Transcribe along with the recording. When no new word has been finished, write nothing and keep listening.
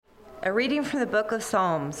A reading from the book of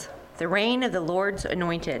Psalms, the reign of the Lord's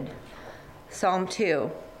anointed. Psalm 2.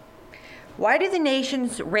 Why do the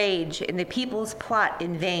nations rage and the peoples plot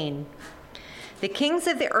in vain? The kings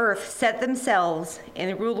of the earth set themselves, and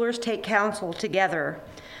the rulers take counsel together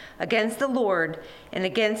against the Lord and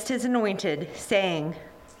against his anointed, saying,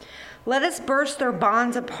 "Let us burst their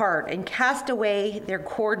bonds apart and cast away their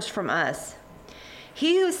cords from us."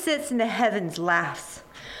 He who sits in the heavens laughs.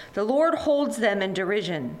 The Lord holds them in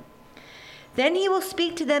derision. Then he will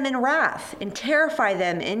speak to them in wrath and terrify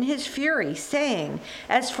them in his fury, saying,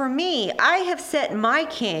 "As for me, I have set my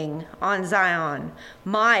king on Zion,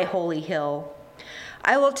 my holy hill.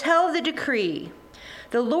 I will tell the decree.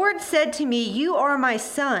 The Lord said to me, 'You are my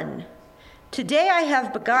son. Today I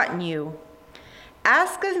have begotten you.'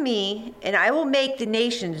 Ask of me, and I will make the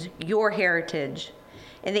nations your heritage,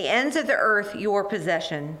 and the ends of the earth your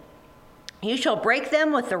possession. You shall break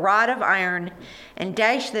them with the rod of iron and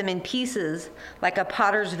dash them in pieces like a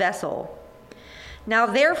potter's vessel. Now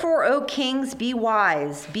therefore, O kings, be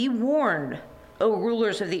wise, be warned, O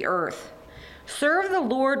rulers of the earth. Serve the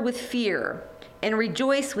Lord with fear and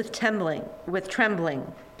rejoice with trembling.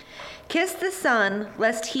 Kiss the Son,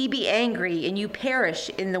 lest he be angry and you perish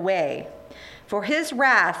in the way, for his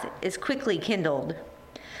wrath is quickly kindled.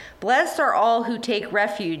 Blessed are all who take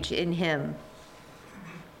refuge in him."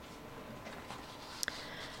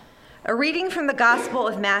 A reading from the Gospel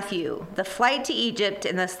of Matthew, the flight to Egypt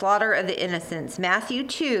and the slaughter of the innocents. Matthew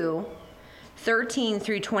 2, 13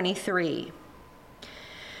 through 23.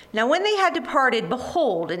 Now when they had departed,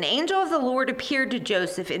 behold, an angel of the Lord appeared to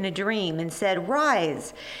Joseph in a dream and said,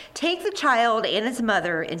 "Rise, take the child and his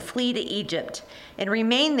mother and flee to Egypt, and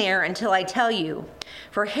remain there until I tell you.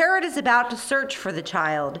 For Herod is about to search for the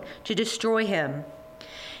child to destroy him."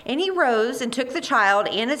 And he rose and took the child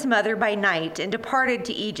and his mother by night and departed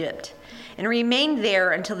to Egypt, and remained there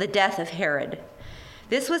until the death of Herod.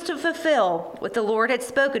 This was to fulfill what the Lord had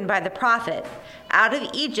spoken by the prophet, "Out of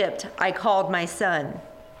Egypt I called my son."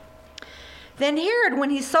 Then Herod,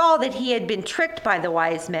 when he saw that he had been tricked by the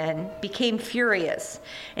wise men, became furious,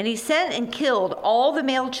 and he sent and killed all the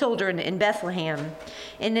male children in Bethlehem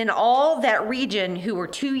and in all that region who were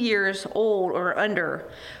 2 years old or under,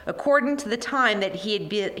 according to the time that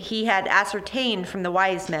he had ascertained from the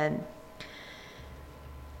wise men.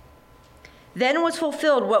 Then was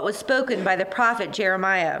fulfilled what was spoken by the prophet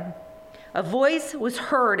Jeremiah. A voice was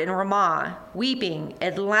heard in Ramah, weeping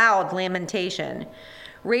and loud lamentation,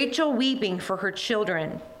 Rachel weeping for her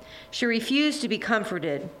children. She refused to be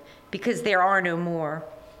comforted, because there are no more.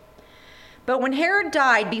 But when Herod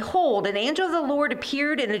died, behold, an angel of the Lord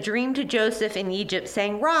appeared in a dream to Joseph in Egypt,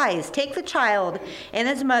 saying, "Rise, take the child and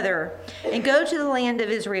his mother, and go to the land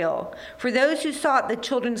of Israel, for those who sought the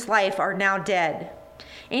children's life are now dead."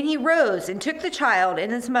 And he rose and took the child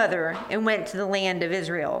and his mother and went to the land of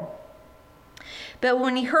Israel. But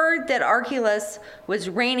when he heard that Archelaus was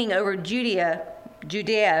reigning over Judea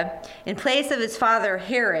in place of his father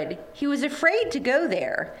Herod, he was afraid to go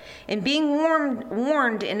there, and being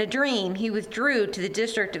warned in a dream, he withdrew to the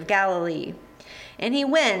district of Galilee. And he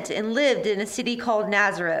went and lived in a city called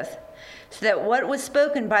Nazareth, so that what was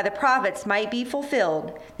spoken by the prophets might be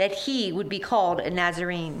fulfilled, that he would be called a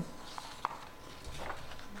Nazarene.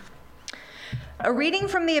 A reading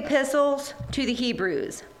from the epistles to the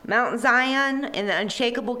Hebrews, Mount Zion and the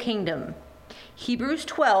unshakable kingdom. Hebrews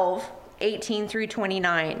 12, 18 through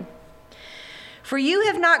 29. For you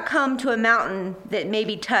have not come to a mountain that may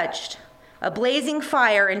be touched, a blazing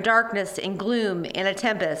fire and darkness and gloom and a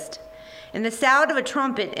tempest, and the sound of a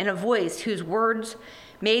trumpet and a voice whose words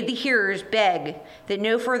made the hearers beg that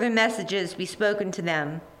no further messages be spoken to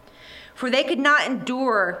them. For they could not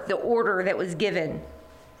endure the order that was given.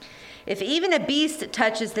 If even a beast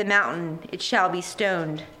touches the mountain, it shall be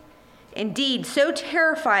stoned. Indeed, so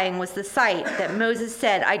terrifying was the sight that Moses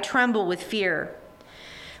said, "I tremble with fear."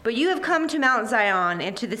 But you have come to Mount Zion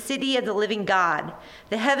and to the city of the living God,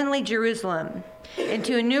 the heavenly Jerusalem, and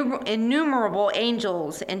to innumerable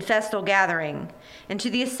angels in festal gathering, and to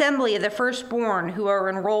the assembly of the firstborn who are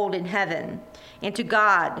enrolled in heaven, and to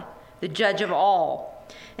God, the judge of all,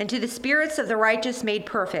 and to the spirits of the righteous made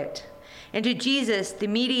perfect, and to Jesus, the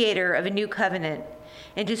mediator of a new covenant,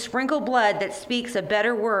 and to sprinkle blood that speaks a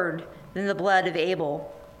better word than the blood of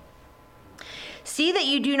Abel. See that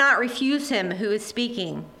you do not refuse him who is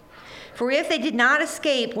speaking. For if they did not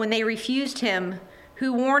escape when they refused him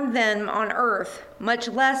who warned them on earth, much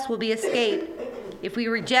less will we escape if we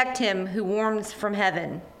reject him who warns from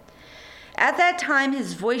heaven. At that time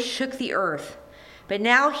his voice shook the earth, but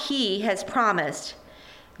now he has promised,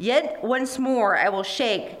 "Yet once more I will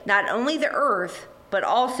shake not only the earth, but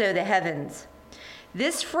also the heavens."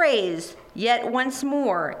 This phrase, yet once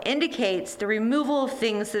more, indicates the removal of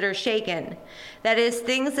things that are shaken, that is,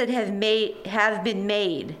 things that have been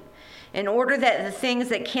made, in order that the things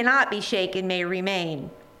that cannot be shaken may remain.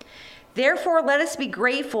 Therefore, let us be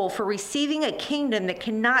grateful for receiving a kingdom that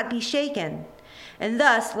cannot be shaken, and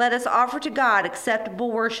thus let us offer to God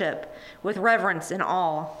acceptable worship with reverence and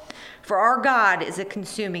awe, for our God is a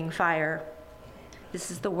consuming fire.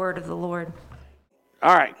 This is the word of the Lord.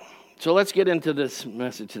 All right, so let's get into this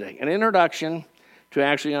message today. An introduction to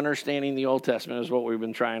actually understanding the Old Testament is what we've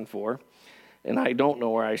been trying for. And I don't know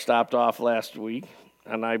where I stopped off last week.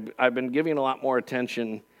 And I've been giving a lot more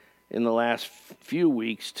attention in the last few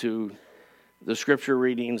weeks to the scripture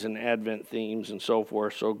readings and Advent themes and so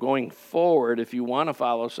forth. So going forward, if you want to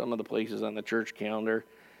follow some of the places on the church calendar,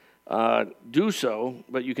 do so.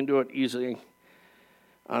 But you can do it easily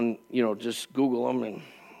on, just Google them and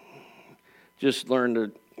just learn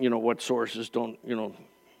to, what sources. Don't,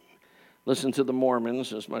 listen to the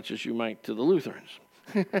Mormons as much as you might to the Lutherans.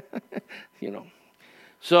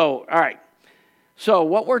 So, all right. So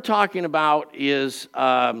what we're talking about is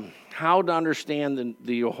how to understand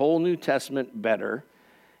the whole New Testament better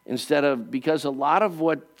because a lot of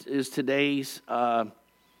what is today's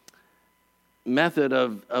method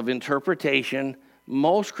of interpretation,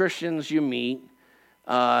 most Christians you meet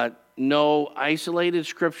know isolated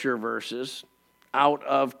scripture verses out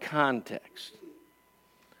of context.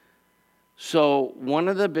 So one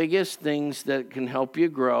of the biggest things that can help you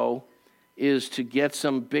grow is to get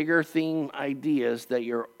some bigger theme ideas that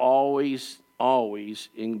you're always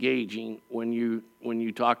engaging when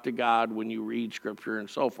you talk to God, when you read scripture and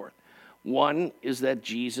so forth. One is that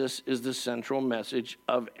Jesus is the central message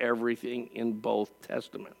of everything in both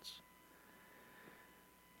testaments.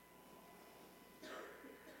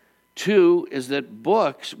 Two is that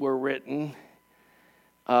books were written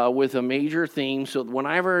with a major theme. So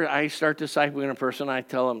whenever I start discipling a person, I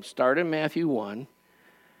tell them, start in Matthew 1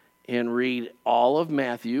 and read all of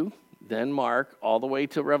Matthew, then Mark, all the way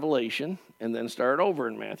to Revelation, and then start over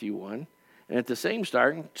in Matthew 1. And at the same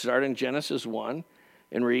start in Genesis 1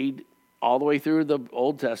 and read all the way through the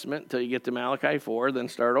Old Testament until you get to Malachi 4, then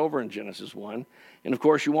start over in Genesis 1. And of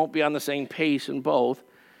course, you won't be on the same pace in both,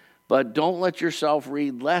 but don't let yourself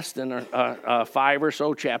read less than 5 or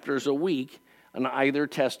so chapters a week on either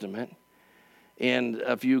testament. And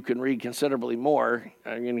if you can read considerably more,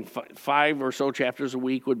 5 or so chapters a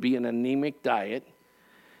week would be an anemic diet,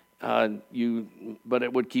 but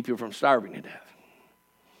it would keep you from starving to death.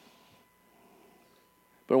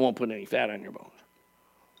 But it won't put any fat on your bones.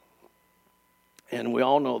 And we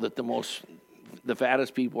all know that the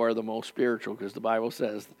fattest people are the most spiritual, because the Bible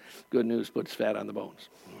says good news puts fat on the bones.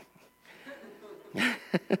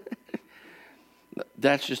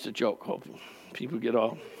 That's just a joke, hope people get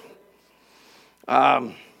all.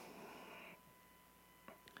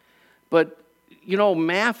 But,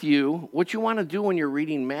 Matthew, what you want to do when you're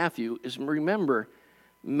reading Matthew is remember,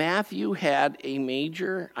 Matthew had a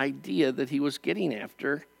major idea that he was getting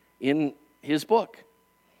after in his book,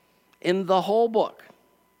 in the whole book.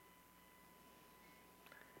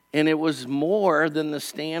 And it was more than the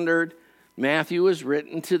standard. Matthew was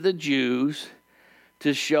written to the Jews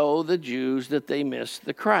to show the Jews that they missed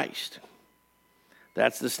the Christ.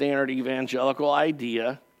 That's the standard evangelical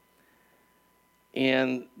idea.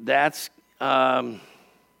 And that's a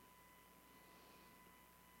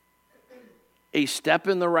step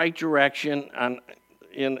in the right direction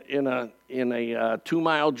in a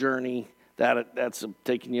 2-mile journey that's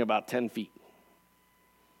taking you about 10 feet.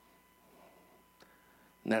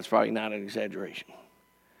 And that's probably not an exaggeration.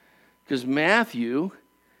 Because Matthew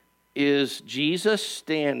is Jesus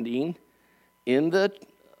standing in the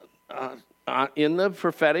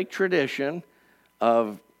prophetic tradition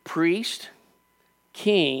of priest,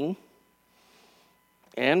 king,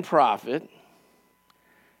 and prophet,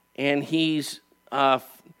 and he's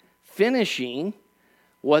finishing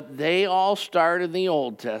what they all started in the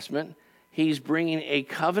Old Testament. He's bringing a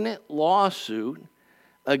covenant lawsuit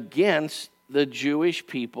against the Jewish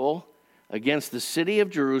people, against the city of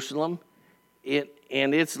Jerusalem,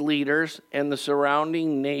 and its leaders and the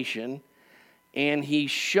surrounding nation, and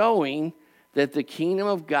he's showing that the kingdom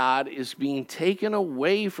of God is being taken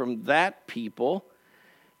away from that people,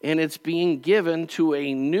 and it's being given to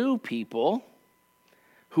a new people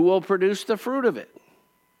who will produce the fruit of it.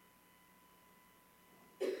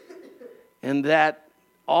 And that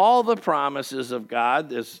all the promises of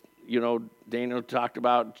God, as Daniel talked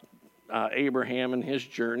about Abraham and his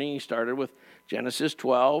journey. He started with Genesis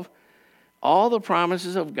 12. All the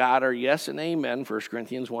promises of God are yes and amen, 1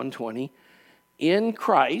 Corinthians 1:20, in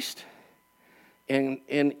Christ, And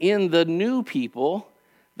in the new people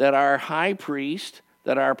that our high priest,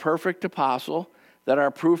 that our perfect apostle, that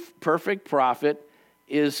our perfect prophet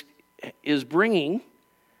is bringing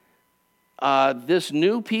this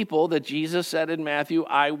new people that Jesus said in Matthew,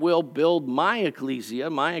 I will build my ecclesia,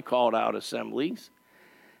 my called out assemblies,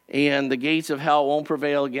 and the gates of hell won't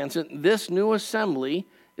prevail against it. This new assembly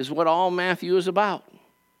is what all Matthew is about.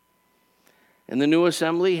 And the new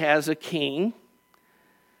assembly has a king,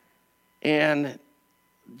 and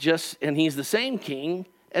he's the same king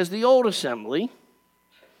as the old assembly.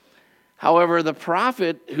 However, the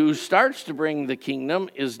prophet who starts to bring the kingdom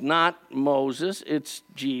is not Moses, it's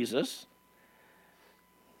Jesus.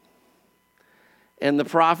 And the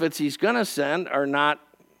prophets he's going to send are not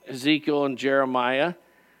Ezekiel and Jeremiah.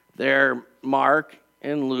 They're Mark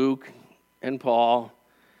and Luke and Paul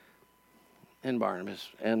and Barnabas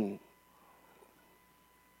and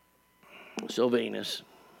Silvanus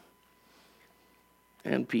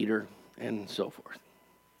and Peter and so forth.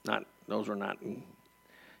 Those were not in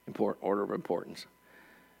order of importance.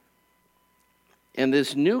 And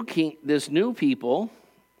this new people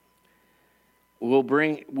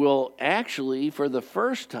will actually, for the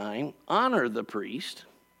first time, honor the priest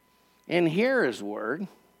and hear his word,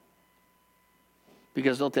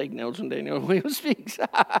 because they'll take notes when Daniel Williams speaks.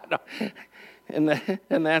 And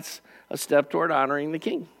that's a step toward honoring the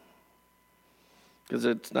king. Because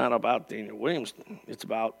it's not about Daniel Williams. It's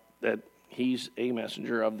about that he's a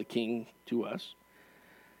messenger of the king to us.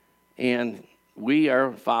 And we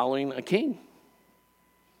are following a king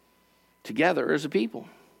together as a people.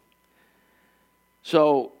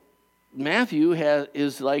 So Matthew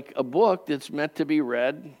is like a book that's meant to be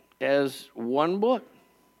read as one book.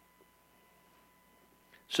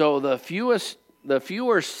 So the fewer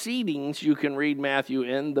seatings you can read Matthew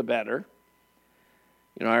in, the better.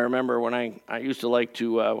 You know, I remember when I used to like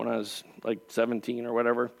to, when I was like 17 or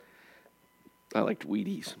whatever, I liked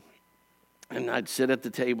Wheaties. And I'd sit at the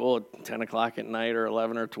table at 10 o'clock at night or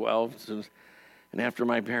 11 or 12. And after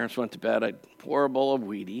my parents went to bed, I'd pour a bowl of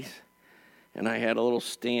Wheaties. And I had a little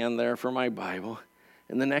stand there for my Bible.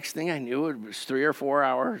 And the next thing I knew, it was 3 or 4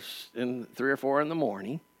 in the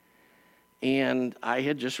morning. And I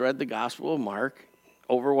had just read the Gospel of Mark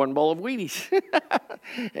over one bowl of Wheaties.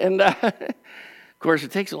 And of course,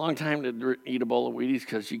 it takes a long time to eat a bowl of Wheaties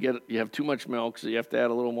because you have too much milk, so you have to add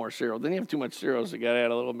a little more cereal. Then you have too much cereal, so you got to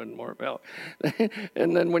add a little bit more milk.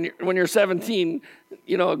 And then when you're 17,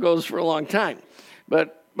 it goes for a long time.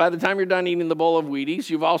 But by the time you're done eating the bowl of Wheaties,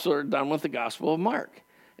 you've also done with the Gospel of Mark.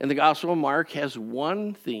 And the Gospel of Mark has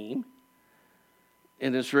one theme,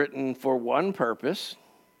 and it's written for one purpose.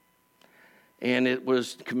 And it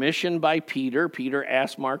was commissioned by Peter. Peter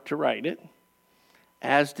asked Mark to write it,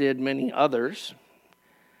 as did many others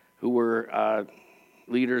who were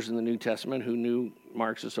leaders in the New Testament who knew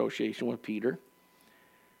Mark's association with Peter.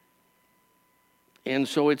 And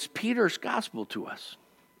so it's Peter's gospel to us.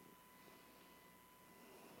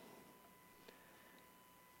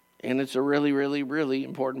 And it's a really, really, really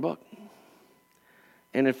important book.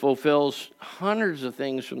 And it fulfills hundreds of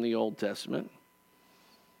things from the Old Testament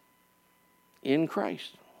in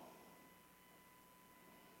Christ.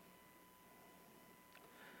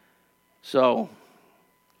 So,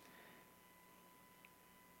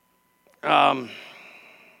 all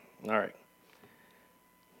right.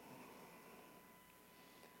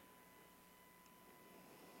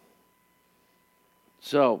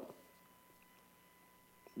 So,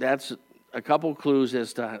 that's a couple clues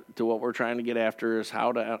as to what we're trying to get after is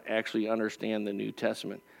how to actually understand the New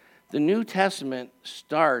Testament. The New Testament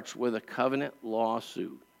starts with a covenant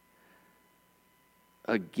lawsuit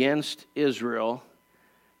against Israel,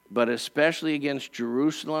 but especially against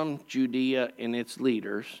Jerusalem, Judea, and its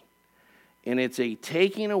leaders. And it's a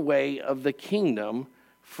taking away of the kingdom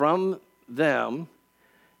from them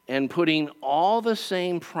and putting all the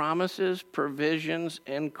same promises, provisions,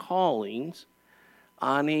 and callings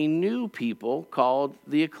on a new people called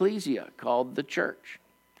the ecclesia, called the church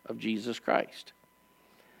of Jesus Christ.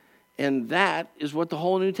 And that is what the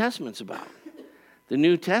whole New Testament's about. The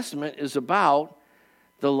New Testament is about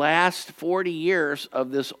the last 40 years of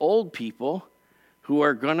this old people who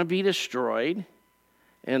are going to be destroyed,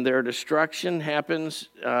 and their destruction happens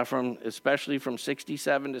especially from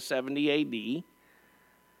 67 to 70 A.D.,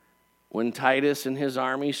 when Titus and his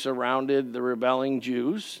army surrounded the rebelling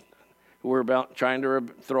Jews who were trying to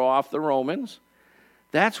throw off the Romans.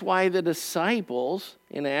 That's why the disciples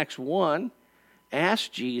in Acts 1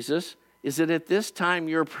 asked Jesus, is it at this time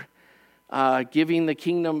you're giving the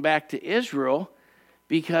kingdom back to Israel?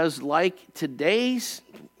 Because like today's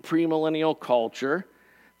premillennial culture,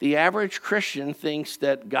 The average Christian thinks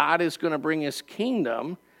that God is going to bring his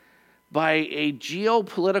kingdom by a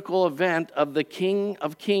geopolitical event of the King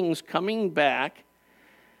of Kings coming back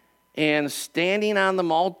and standing on the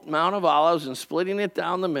Mount of Olives and splitting it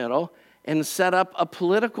down the middle and set up a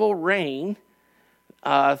political reign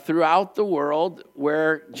throughout the world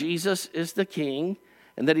where Jesus is the king,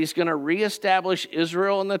 and that he's going to reestablish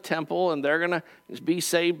Israel in the temple, and they're going to be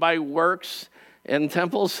saved by works and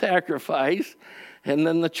temple sacrifice, and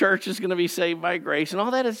then the church is going to be saved by grace, and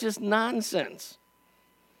all that is just nonsense.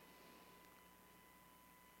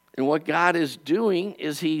 And what God is doing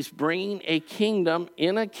is he's bringing a kingdom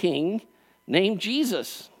in a king named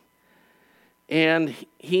Jesus. And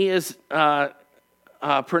he is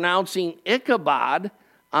pronouncing Ichabod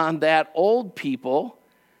on that old people.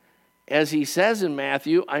 As he says in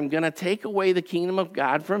Matthew, I'm going to take away the kingdom of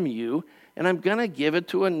God from you, and I'm going to give it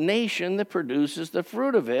to a nation that produces the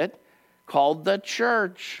fruit of it, called the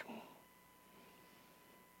church.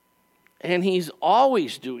 And he's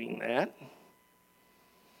always doing that,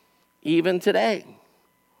 even today.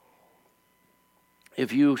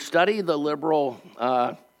 If you study the liberal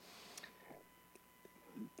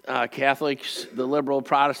Catholics, the liberal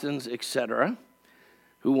Protestants, etc.,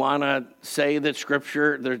 who want to say that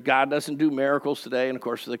Scripture, that God doesn't do miracles today, and of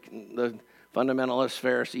course the fundamentalist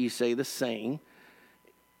Pharisees say the same,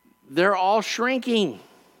 they're all shrinking.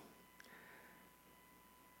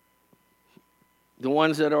 The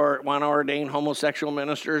ones that want to ordain homosexual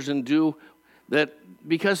ministers and do that,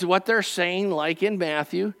 because what they're saying, like in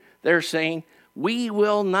Matthew, they're saying, we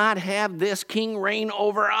will not have this king reign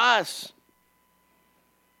over us.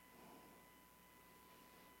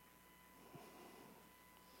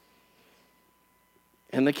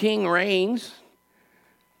 And the king reigns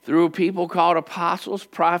through people called apostles,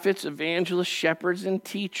 prophets, evangelists, shepherds, and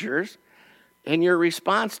teachers. And your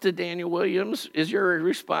response to Daniel Williams is your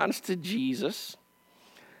response to Jesus.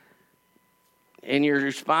 And your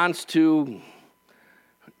response to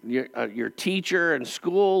your teacher in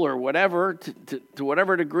school or whatever, to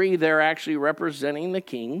whatever degree they're actually representing the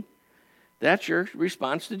king, that's your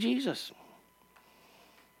response to Jesus.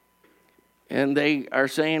 And they are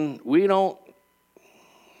saying, we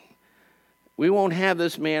won't have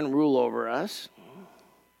this man rule over us.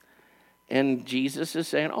 And Jesus is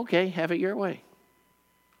saying, okay, have it your way.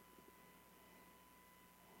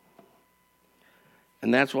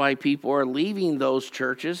 And that's why people are leaving those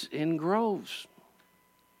churches in groves.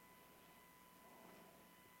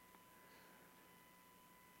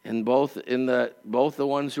 And both the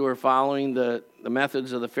ones who are following the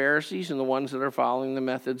methods of the Pharisees and the ones that are following the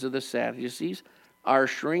methods of the Sadducees are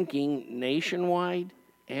shrinking nationwide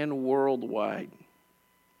and worldwide.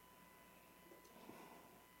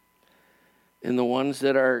 And the ones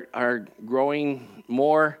that are growing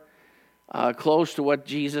more close to what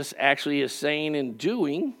Jesus actually is saying and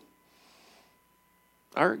doing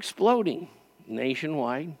are exploding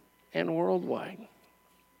nationwide and worldwide.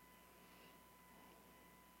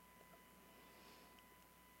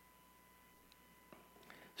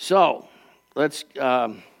 So,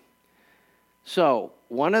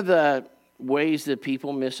 one of the ways that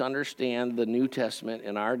people misunderstand the New Testament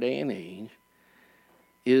in our day and age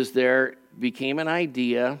is there became an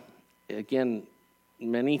idea, again,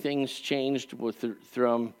 many things changed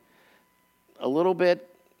from a little bit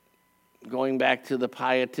going back to the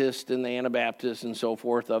Pietist and the Anabaptists and so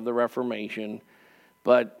forth of the Reformation,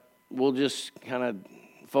 but we'll just kind of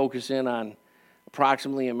focus in on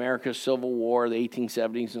approximately America's Civil War, the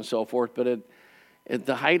 1870s and so forth. But at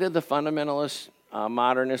the height of the fundamentalist,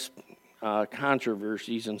 modernist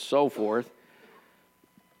controversies and so forth,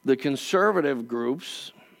 the conservative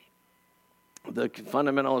groups, the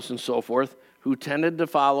fundamentalists and so forth, who tended to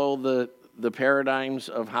follow the paradigms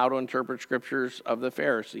of how to interpret scriptures of the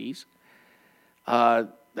Pharisees,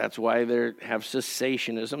 that's why they have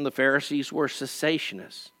cessationism. The Pharisees were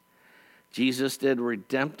cessationists. Jesus did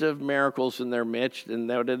redemptive miracles in their midst, and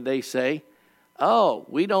what did they say? Oh,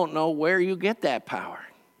 we don't know where you get that power.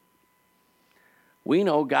 We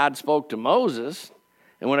know God spoke to Moses,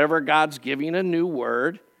 and whenever God's giving a new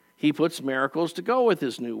word, he puts miracles to go with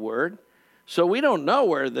his new word. So we don't know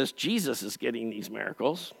where this Jesus is getting these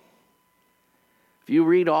miracles. If you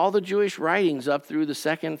read all the Jewish writings up through the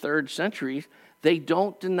 2nd, 3rd centuries, they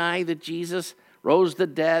don't deny that Jesus rose the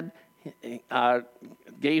dead,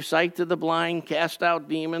 gave sight to the blind, cast out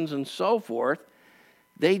demons, and so forth.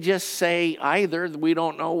 They just say either we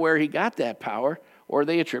don't know where he got that power, or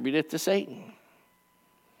they attribute it to Satan.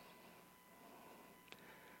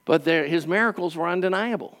 But his miracles were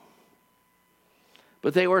undeniable.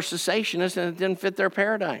 But they were cessationists, and it didn't fit their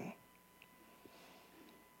paradigm.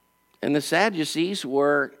 And the Sadducees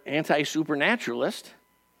were anti-supernaturalist.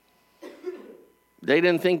 They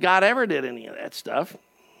didn't think God ever did any of that stuff,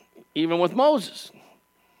 even with Moses.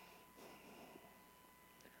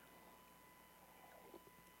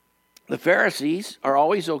 The Pharisees are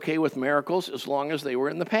always okay with miracles as long as they were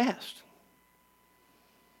in the past.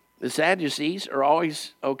 The Sadducees are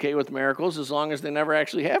always okay with miracles as long as they never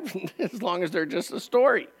actually happened, as long as they're just a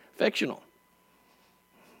story, fictional.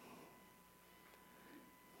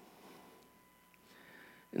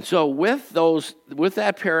 And so with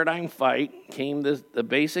that paradigm fight came the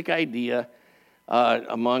basic idea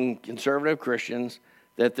among conservative Christians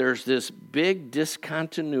that there's this big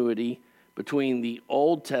discontinuity between the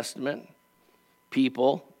Old Testament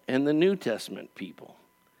people and the New Testament people,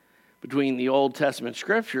 between the Old Testament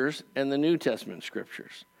scriptures and the New Testament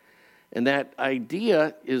scriptures. And that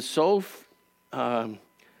idea is so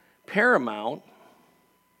paramount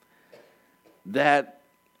that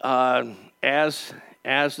as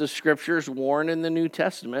the scriptures warn in the New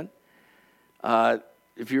Testament,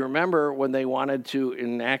 if you remember when they wanted to,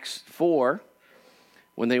 in Acts 4,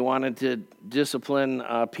 when they wanted to discipline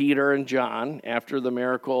Peter and John after the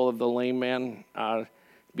miracle of the lame man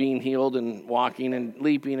being healed and walking and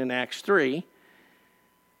leaping in Acts 3,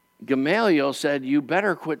 Gamaliel said, you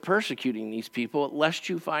better quit persecuting these people lest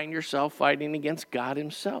you find yourself fighting against God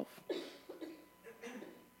himself.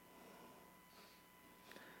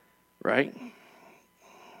 Right?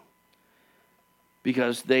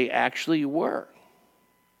 Because they actually were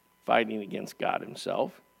fighting against God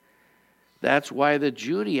himself. That's why the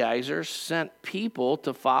Judaizers sent people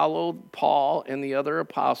to follow Paul and the other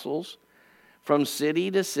apostles from city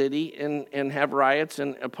to city and have riots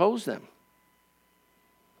and oppose them.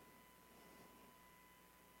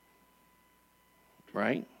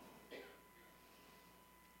 Right?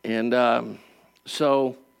 And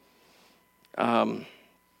so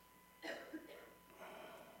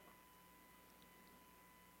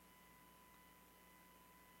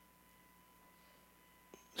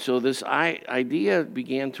this idea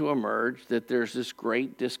began to emerge that there's this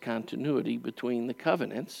great discontinuity between the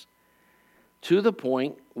covenants to the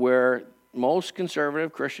point where most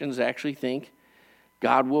conservative Christians actually think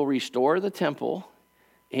God will restore the temple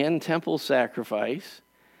and temple sacrifice,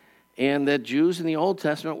 and that Jews in the Old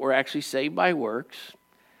Testament were actually saved by works,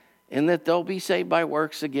 and that they'll be saved by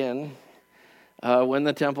works again when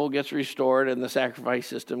the temple gets restored and the sacrifice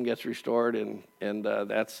system gets restored, and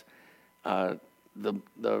that's the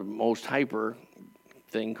most hyper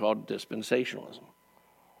thing called dispensationalism.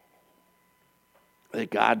 That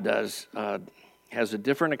God has a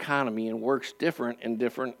different economy and works different in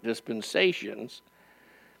different dispensations,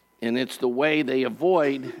 and it's the way they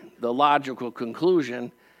avoid the logical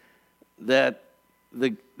conclusion that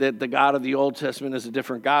the God of the Old Testament is a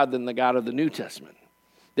different God than the God of the New Testament.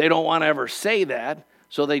 They don't want to ever say that,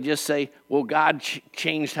 so they just say, well, God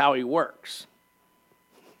changed how he works.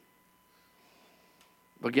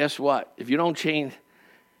 But guess what? If you don't change,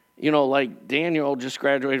 like Daniel just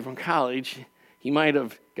graduated from college, he might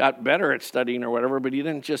have got better at studying or whatever, but he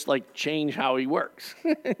didn't just change how he works,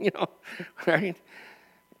 right?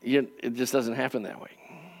 It just doesn't happen that way.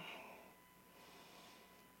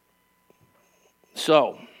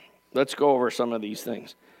 So let's go over some of these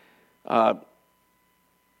things.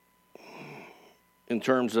 In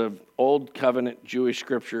terms of Old Covenant Jewish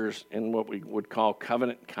scriptures and what we would call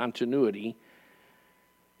covenant continuity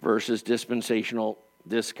versus dispensational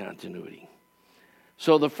discontinuity.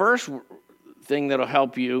 So the first thing that'll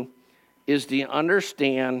help you is to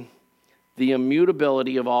understand the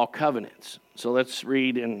immutability of all covenants. So let's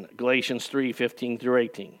read in Galatians 3:15 through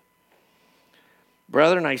 18.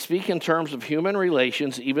 Brethren, I speak in terms of human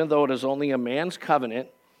relations, even though it is only a man's covenant,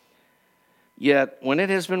 yet when it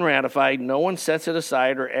has been ratified, no one sets it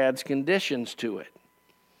aside or adds conditions to it.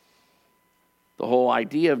 The whole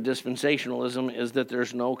idea of dispensationalism is that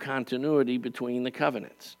there's no continuity between the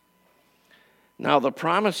covenants. Now, the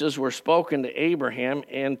promises were spoken to Abraham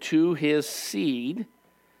and to his seed,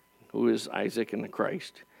 who is Isaac and the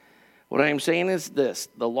Christ. What I am saying is this: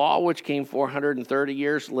 the law, which came 430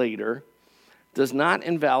 years later, does not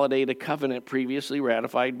invalidate a covenant previously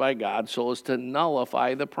ratified by God so as to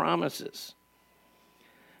nullify the promises.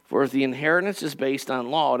 For if the inheritance is based on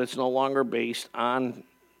law, it's no longer based on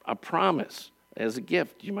a promise, as a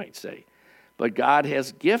gift, you might say. But God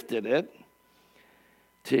has gifted it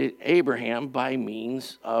to Abraham by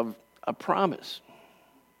means of a promise.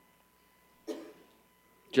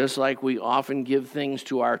 Just like we often give things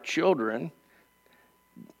to our children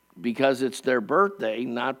because it's their birthday,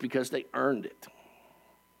 not because they earned it.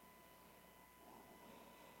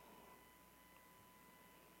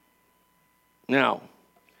 Now,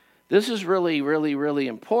 This is really, really, really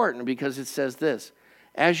important because it says this.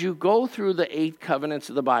 As you go through the 8 covenants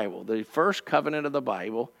of the Bible, the first covenant of the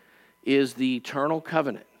Bible is the eternal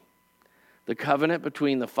covenant. The covenant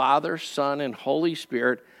between the Father, Son, and Holy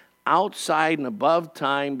Spirit outside and above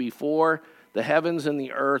time before the heavens and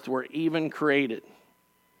the earth were even created.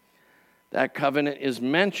 That covenant is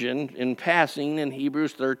mentioned in passing in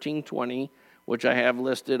Hebrews 13:20, which I have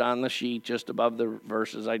listed on the sheet just above the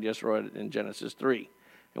verses I just read in Genesis 3.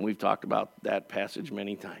 And we've talked about that passage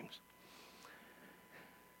many times.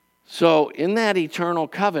 So in that eternal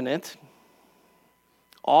covenant,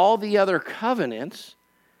 all the other covenants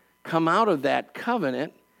come out of that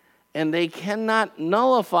covenant, and they cannot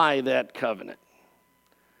nullify that covenant,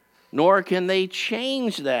 nor can they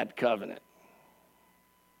change that covenant.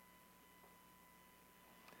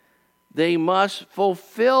 They must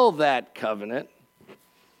fulfill that covenant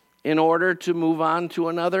in order to move on to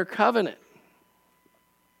another covenant.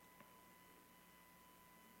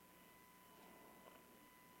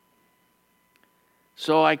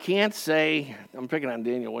 So I can't say, I'm picking on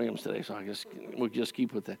Daniel Williams today, so we'll just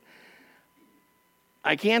keep with that.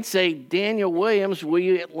 I can't say, Daniel Williams, will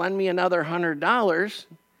you lend me another $100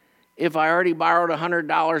 if I already borrowed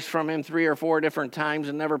 $100 from him 3 or 4 different times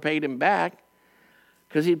and never paid him back?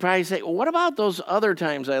 Because he'd probably say, well, what about those other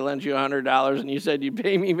times I lent you $100 and you said you'd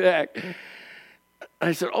pay me back?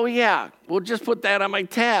 I said, oh, yeah, we'll just put that on my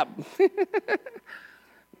tab.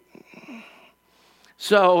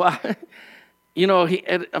 So,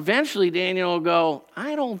 eventually Daniel will go,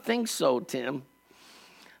 I don't think so, Tim.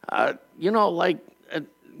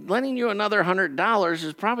 Lending you another $100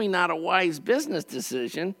 is probably not a wise business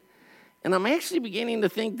decision. And I'm actually beginning to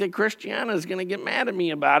think that Christiana is going to get mad at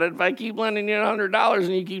me about it if I keep lending you $100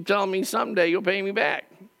 and you keep telling me someday you'll pay me back.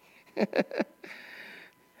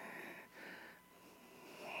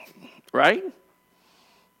 Right?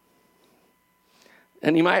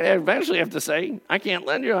 And you might eventually have to say, I can't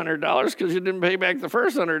lend you $100 because you didn't pay back the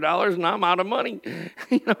first $100 and I'm out of money.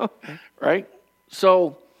 Right?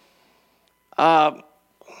 So,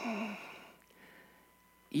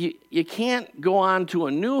 you can't go on to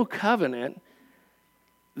a new covenant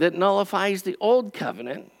that nullifies the old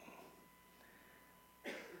covenant.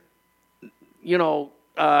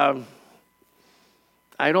 I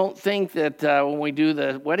don't think that when we do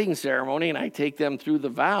the wedding ceremony and I take them through the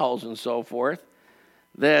vows and so forth,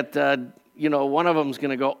 that, one of them is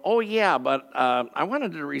going to go, oh, yeah, but I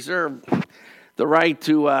wanted to reserve the right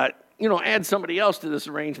to, add somebody else to this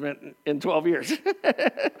arrangement in 12 years.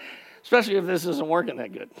 Especially if this isn't working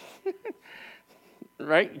that good.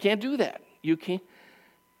 Right? You can't do that. You can't.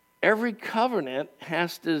 Every covenant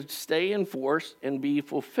has to stay in force and be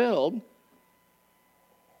fulfilled.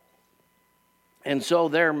 And so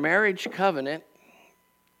their marriage covenant,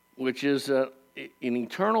 which is an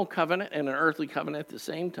eternal covenant and an earthly covenant at the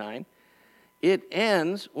same time, it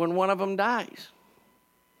ends when one of them dies.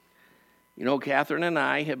 Catherine and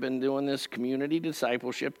I have been doing this community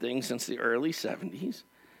discipleship thing since the early 70s.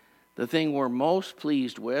 The thing we're most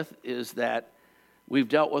pleased with is that we've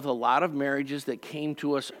dealt with a lot of marriages that came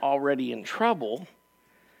to us already in trouble,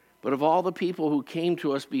 but of all the people who came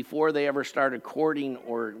to us before they ever started courting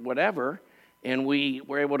or whatever, and we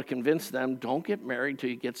were able to convince them, don't get married till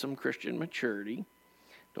you get some Christian maturity.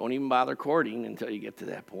 Don't even bother courting until you get to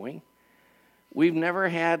that point. We've never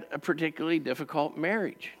had a particularly difficult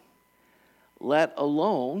marriage, let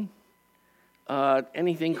alone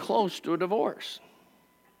anything close to a divorce.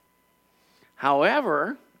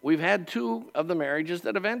 However, we've had 2 of the marriages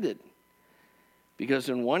that have ended. Because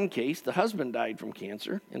in one case, the husband died from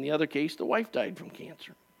cancer. In the other case, the wife died from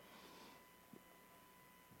cancer.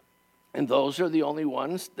 And those are the only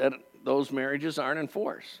ones that those marriages aren't in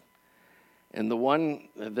force. And the one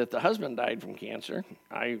that the husband died from cancer,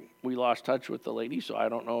 we lost touch with the lady, so I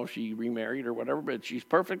don't know if she remarried or whatever, but she's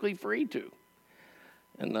perfectly free to.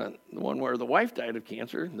 And the one where the wife died of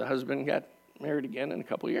cancer, the husband got married again in a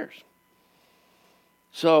couple of years.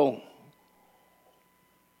 So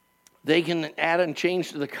they can add and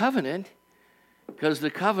change to the covenant because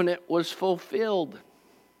the covenant was fulfilled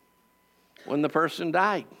when the person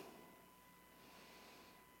died.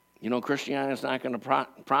 Christiana is not going to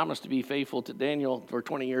promise to be faithful to Daniel for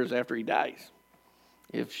 20 years after he dies.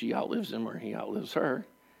 If she outlives him or he outlives her,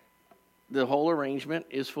 the whole arrangement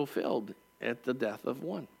is fulfilled at the death of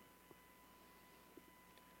one.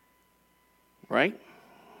 Right?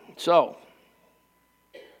 So,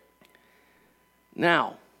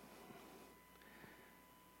 now,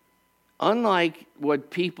 unlike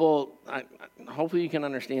what people, hopefully you can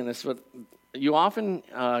understand this, but you often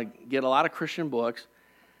get a lot of Christian books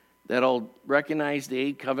that'll recognize the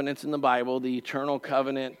 8 covenants in the Bible, the eternal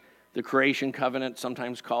covenant, the creation covenant,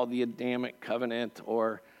 sometimes called the Adamic covenant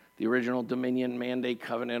or the original dominion mandate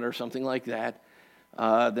covenant or something like that.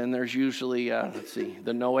 Then there's usually,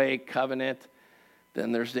 the Noahic covenant.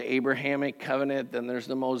 Then there's the Abrahamic covenant. Then there's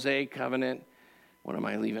the Mosaic covenant. What am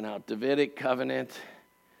I leaving out? Davidic covenant,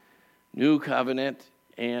 New covenant,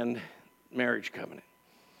 and marriage covenant.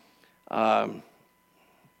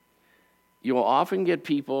 You'll often get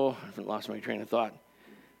people, I haven't lost my train of thought,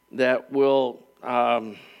 that will,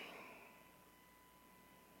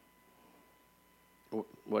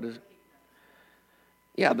 what is it?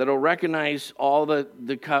 Yeah, that'll recognize all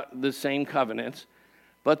the same covenants,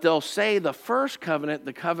 but they'll say the first covenant,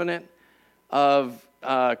 the covenant of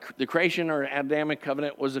the creation or Adamic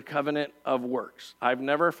covenant, was a covenant of works. I've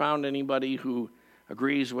never found anybody who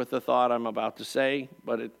agrees with the thought I'm about to say,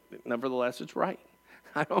 but nevertheless, it's right.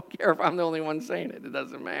 I don't care if I'm the only one saying it. It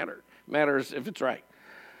doesn't matter. It matters if it's right.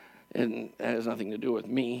 And that has nothing to do with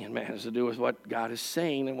me. It has to do with what God is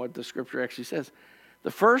saying and what the Scripture actually says.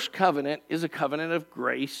 The first covenant is a covenant of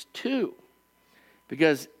grace too.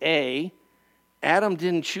 Because A, Adam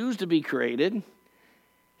didn't choose to be created.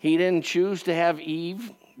 He didn't choose to have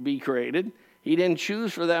Eve be created. He didn't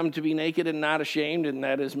choose for them to be naked and not ashamed, and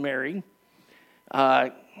that is Mary.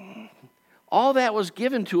 All that was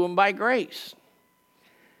given to him by grace.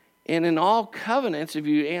 And in all covenants,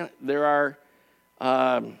 there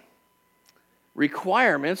are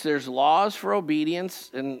requirements. There's laws for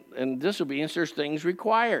obedience and disobedience. There's things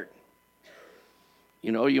required.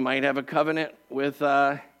 You might have a covenant with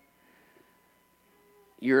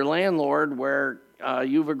your landlord where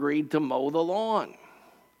you've agreed to mow the lawn.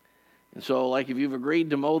 And so, like, if you've agreed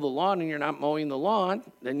to mow the lawn and you're not mowing the lawn,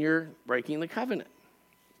 then you're breaking the covenant.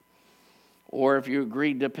 Or if I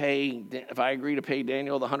agree to pay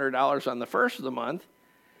Daniel the $100 on the first of the month,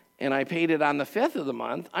 and I paid it on the 5th of the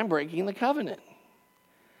month, I'm breaking the covenant.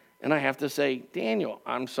 And I have to say, Daniel,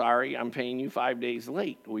 I'm sorry, I'm paying you 5 days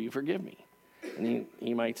late. Will you forgive me? And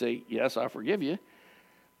he might say, yes, I'll forgive you.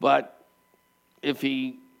 But if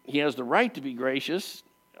he has the right to be gracious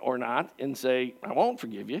or not and say, I won't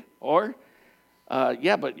forgive you, or,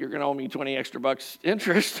 yeah, but you're going to owe me 20 extra bucks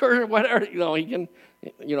interest or whatever, he can,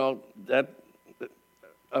 that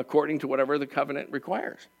according to whatever the covenant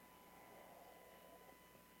requires.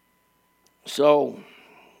 So,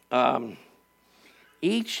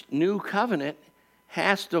 each new covenant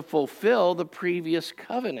has to fulfill the previous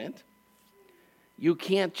covenant. You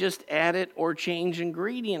can't just add it or change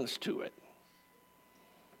ingredients to it.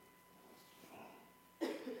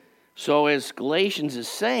 So, as Galatians is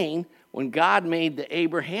saying, when God made the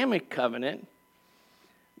Abrahamic covenant,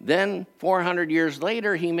 then 400 years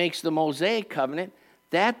later, he makes the Mosaic covenant.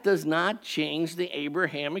 That does not change the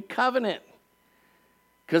Abrahamic covenant,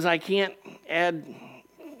 because I can't add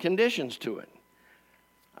conditions to it.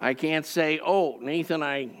 I can't say, oh, Nathan,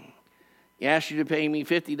 I asked you to pay me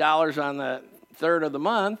 $50 on the 3rd of the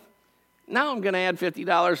month. Now I'm going to add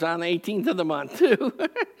 $50 on the 18th of the month, too.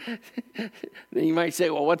 Then you might say,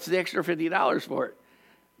 well, what's the extra $50 for it?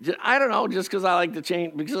 I don't know, just because I like to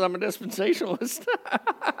change, because I'm a dispensationalist.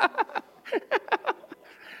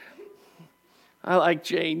 I like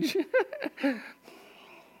change.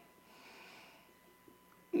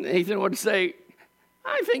 Nathan would say,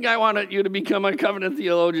 I think I wanted you to become a covenant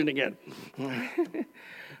theologian again.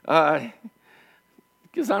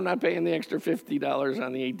 Because I'm not paying the extra $50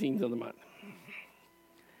 on the 18th of the month.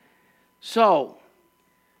 So,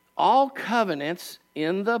 all covenants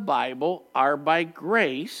in the Bible are by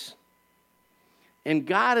grace, and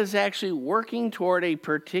God is actually working toward a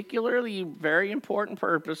particularly very important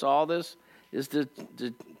purpose. All this is to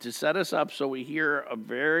set us up so we hear a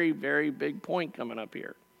very, very big point coming up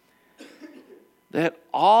here. That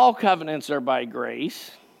all covenants are by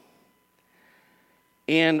grace,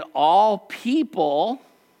 and all people,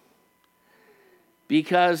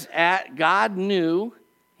 because God knew,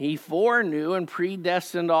 he foreknew and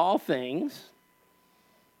predestined all things.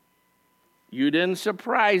 You didn't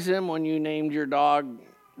surprise him when you named your dog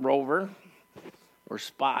Rover or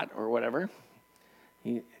Spot or whatever.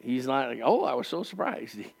 He's not like, oh, I was so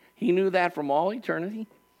surprised. He knew that from all eternity.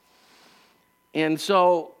 And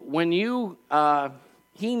so when he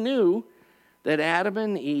knew that Adam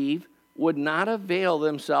and Eve would not avail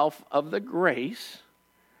themselves of the grace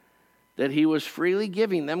that he was freely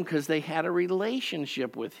giving them because they had a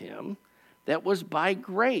relationship with him that was by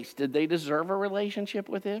grace. Did they deserve a relationship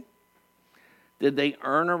with him? Did they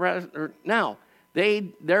earn no,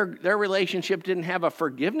 their relationship didn't have a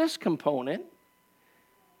forgiveness component,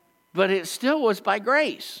 but it still was by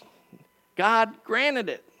grace. God granted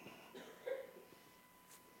it.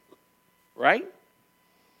 Right?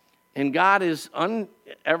 And God is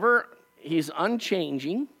He's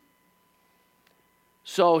unchanging.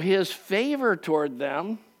 So his favor toward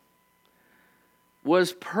them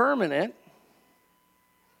was permanent.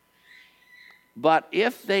 But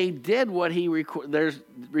if they did what he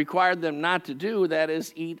required them not to do, that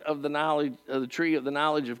is, eat of the tree of the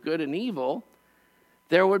knowledge of good and evil,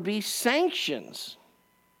 there would be sanctions.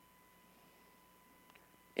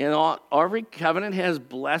 And every covenant has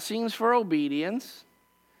blessings for obedience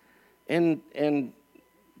and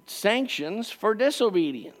sanctions for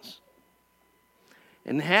disobedience.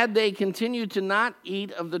 And had they continued to not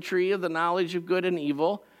eat of the tree of the knowledge of good and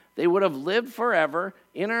evil, they would have lived forever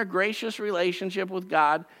in a gracious relationship with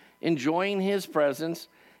God, enjoying his presence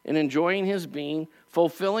and enjoying his being,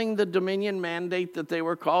 fulfilling the dominion mandate that they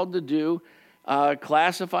were called to do,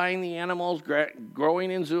 classifying the animals,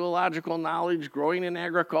 growing in zoological knowledge, growing in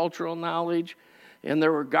agricultural knowledge. And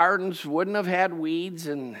their gardens wouldn't have had weeds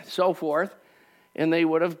and so forth, and they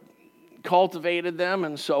would have cultivated them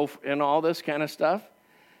and all this kind of stuff.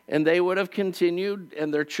 And they would have continued,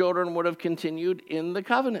 and their children would have continued in the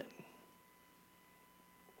covenant.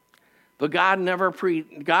 But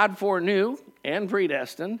God foreknew and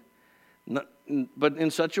predestined, but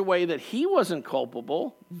in such a way that he wasn't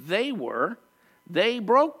culpable. They were. They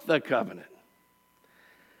broke the covenant.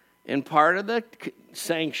 And part of the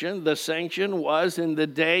sanction was, in the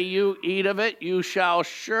day you eat of it, you shall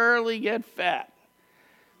surely get fat.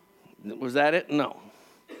 Was that it? No.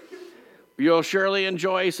 You'll surely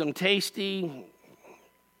enjoy some tasty,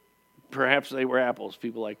 perhaps they were apples.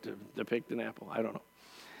 People like to depict an apple. I don't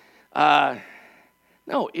know.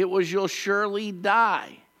 No, it was you'll surely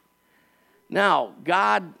die. Now,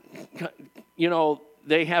 God,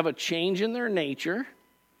 they have a change in their nature.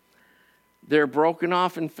 They're broken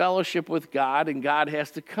off in fellowship with God, and God has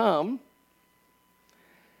to come.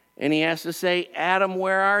 And he has to say, Adam,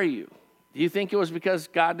 where are you? Do you think it was because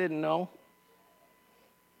God didn't know?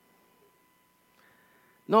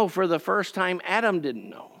 No, for the first time, Adam didn't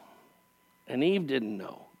know, and Eve didn't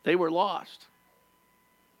know. They were lost.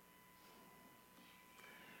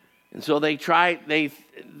 And so they tried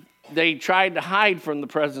to hide from the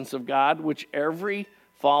presence of God, which every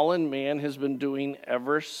fallen man has been doing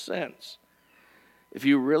ever since. If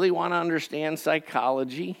you really want to understand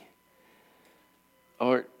psychology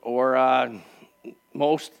or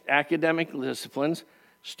most academic disciplines,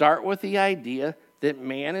 start with the idea that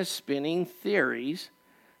man is spinning theories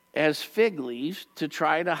as fig leaves to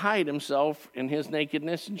try to hide himself in his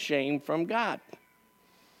nakedness and shame from God.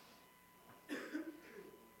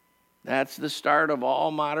 That's the start of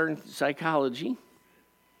all modern psychology.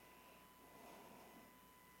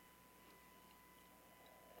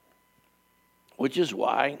 Which is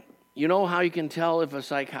why, you know how you can tell if a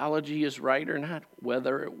psychology is right or not?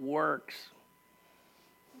 Whether it works.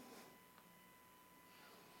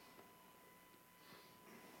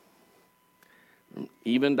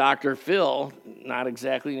 Even Dr. Phil, not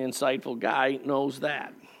exactly an insightful guy, knows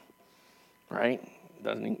that, right?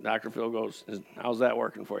 Doesn't he? Dr. Phil goes, how's that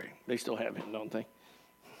working for you? They still have him, don't they?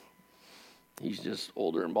 He's just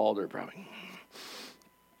older and balder, probably.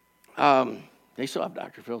 They still have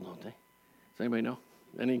Dr. Phil, don't they? Does anybody know?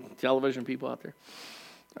 Any television people out there?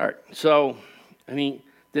 All right, so,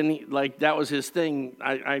 that was his thing.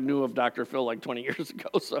 I knew of Dr. Phil like 20 years ago,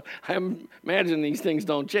 so I imagine these things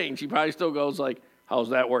don't change. He probably still goes like, how's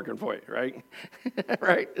that working for you, right?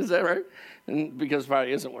 Right? Is that right? And because it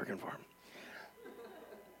probably isn't working for him.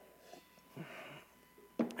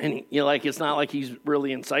 And it's not like he's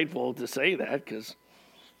really insightful to say that, because,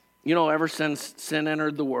 ever since sin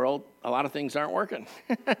entered the world, a lot of things aren't working.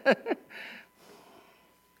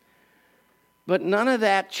 But none of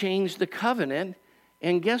that changed the covenant.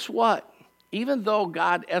 And guess what? Even though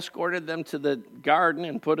God escorted them to the garden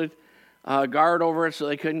and put a guard over it so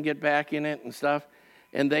they couldn't get back in it and stuff,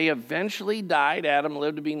 and they eventually died. Adam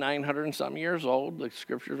lived to be 900 and some years old. The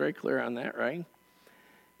scripture is very clear on that, right?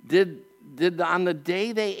 Did on the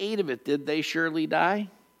day they ate of it, did they surely die?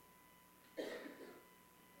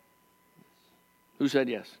 Who said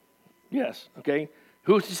yes? Yes, okay.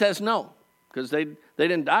 Who says no? Because they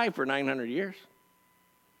didn't die for 900 years.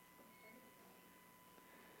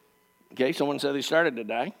 Okay, someone said they started to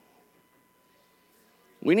die.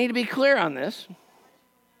 We need to be clear on this.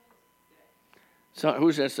 So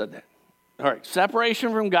who said that? All right,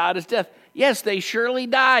 separation from God is death. Yes, they surely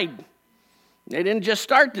died. They didn't just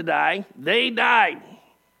start to die, they died.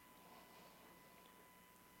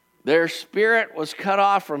 Their spirit was cut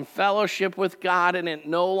off from fellowship with God, and it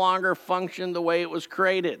no longer functioned the way it was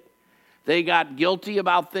created. They got guilty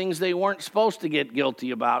about things they weren't supposed to get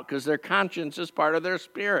guilty about because their conscience is part of their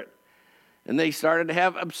spirit. And they started to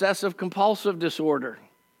have obsessive compulsive disorder.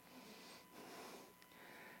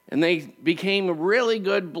 And they became really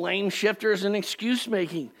good blame shifters and excuse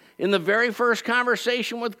making. In the very first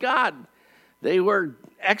conversation with God, they were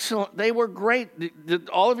excellent. They were great. Did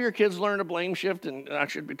all of your kids learn to blame shift? And I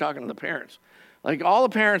should be talking to the parents. Like, all the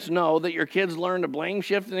parents know that your kids learn to blame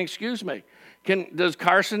shift and excuse make. Does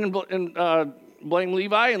Carson blame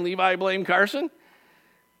Levi and Levi blame Carson?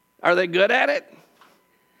 Are they good at it?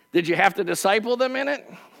 Did you have to disciple them in it?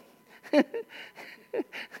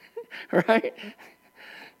 Right?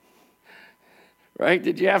 Right?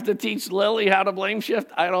 Did you have to teach Lily how to blame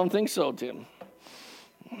shift? I don't think so, Tim.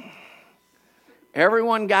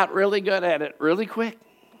 Everyone got really good at it really quick.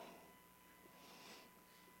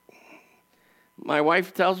 My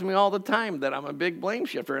wife tells me all the time that I'm a big blame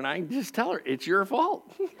shifter, and I just tell her, it's your fault.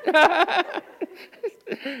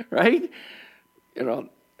 Right? You know,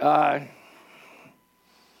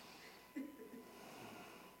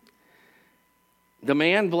 the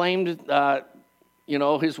man blamed,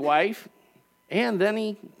 his wife, and then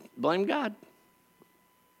he blamed God.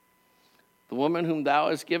 The woman whom thou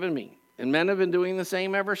hast given me. And men have been doing the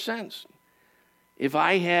same ever since. If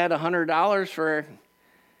I had $100 for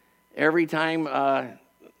every time I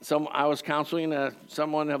was counseling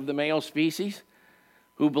someone of the male species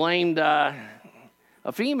who blamed a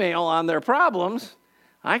female on their problems,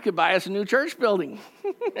 I could buy us a new church building.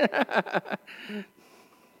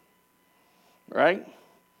 Right?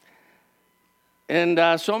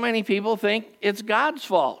 And so many people think it's God's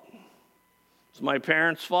fault. It's my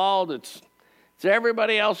parents' fault. It's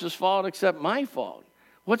everybody else's fault except my fault.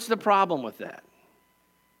 What's the problem with that?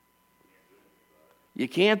 You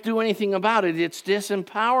can't do anything about it. It's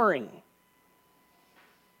disempowering.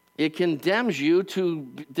 It condemns you to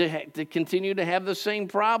continue to have the same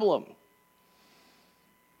problem.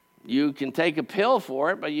 You can take a pill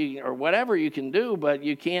for it, or whatever you can do, but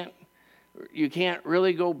you can't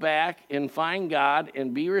really go back and find God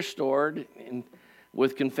and be restored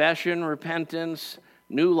with confession, repentance,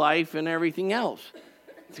 new life, and everything else.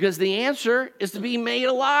 Because the answer is to be made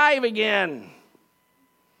alive again.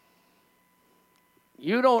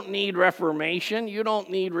 You don't need reformation. You don't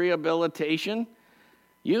need rehabilitation.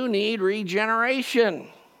 You need regeneration.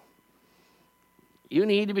 You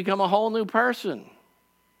need to become a whole new person.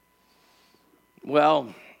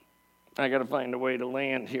 Well, I got to find a way to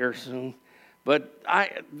land here soon. But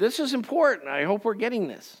this is important. I hope we're getting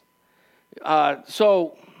this.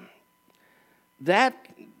 So that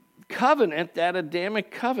covenant, that Adamic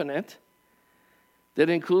covenant, that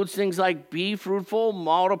includes things like be fruitful,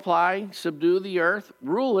 multiply, subdue the earth,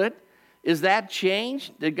 rule it, is that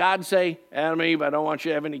changed? Did God say, Adam and Eve, I don't want you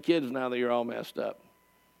to have any kids now that you're all messed up?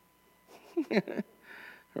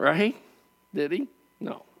 Right? Did he?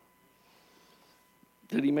 No.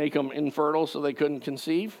 Did he make them infertile so they couldn't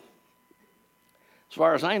conceive? As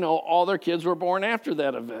far as I know, all their kids were born after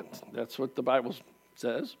that event. That's what the Bible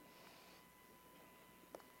says.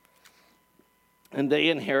 And they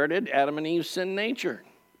inherited Adam and Eve's sin nature.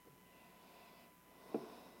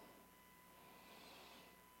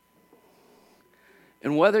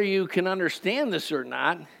 And whether you can understand this or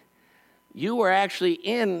not, you were actually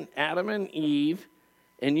in Adam and Eve,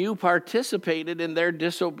 and you participated in their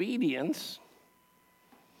disobedience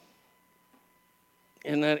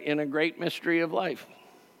in a great mystery of life.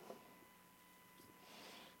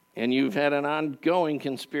 And you've had an ongoing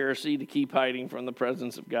conspiracy to keep hiding from the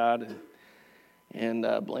presence of God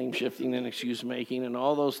and blame shifting and excuse making and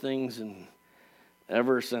all those things, and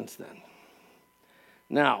ever since then.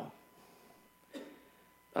 Now,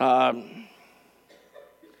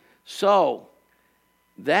 so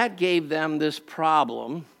that gave them this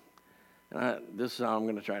problem. This is how I'm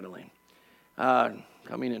going to try to land.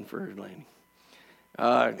 Coming in for landing.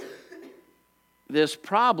 This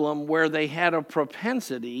problem where they had a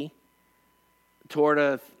propensity toward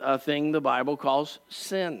a thing the Bible calls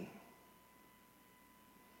sin.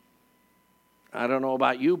 I don't know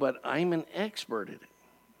about you, but I'm an expert at it.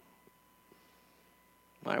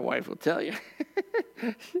 My wife will tell you.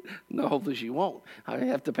 No, hopefully she won't. I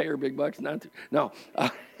have to pay her big bucks not to. No.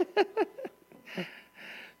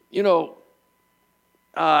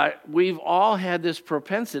 We've all had this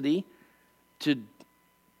propensity to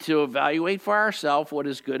evaluate for ourselves what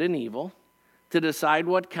is good and evil, to decide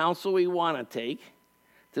what counsel we want to take,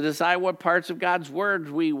 to decide what parts of God's word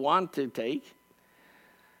we want to take,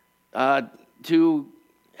 to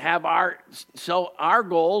have our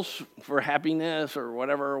goals for happiness or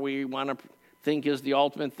whatever we want to think is the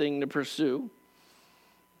ultimate thing to pursue.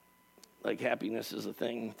 Like happiness is a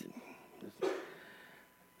thing,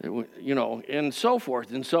 and so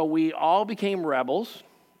forth. And so we all became rebels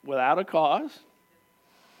without a cause.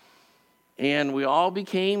 And we all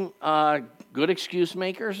became good excuse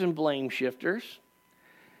makers and blame shifters.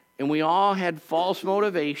 And we all had false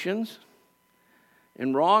motivations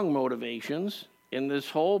and wrong motivations in this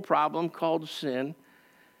whole problem called sin.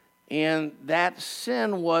 And that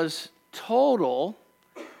sin was total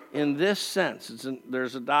in this sense.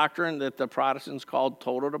 There's a doctrine that the Protestants called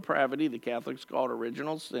total depravity, the Catholics called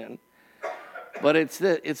original sin. But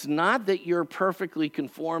it's not that you're perfectly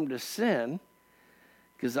conformed to sin,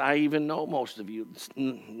 because I even know most of you.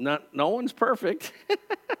 No one's perfect,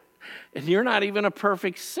 and you're not even a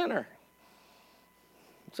perfect sinner.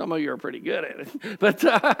 Some of you are pretty good at it,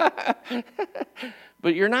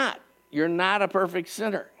 but you're not. You're not a perfect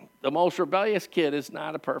sinner. The most rebellious kid is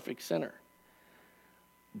not a perfect sinner.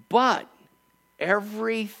 But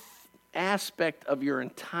every aspect of your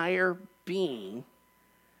entire being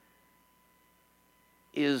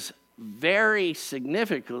is very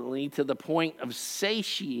significantly to the point of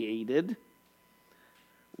satiated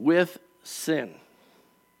with sin.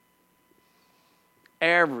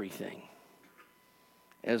 Everything.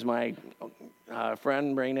 As my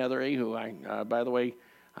friend Ray Nethery, who by the way,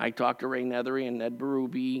 I talk to Ray Nethery and Ned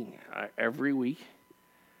Berube every week.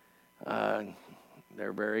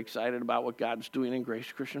 They're very excited about what God's doing in Grace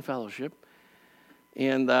Christian Fellowship.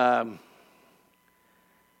 And,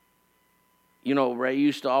 Ray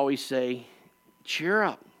used to always say, cheer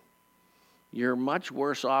up. You're much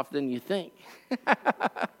worse off than you think.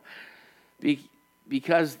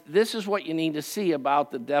 Because this is what you need to see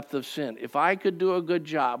about the depth of sin. If I could do a good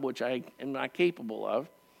job, which I am not capable of,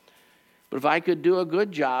 but if I could do a good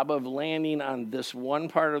job of landing on this one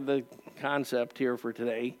part of the concept here for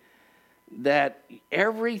today, that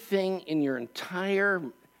everything in your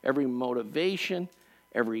every motivation,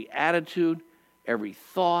 every attitude, every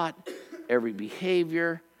thought, every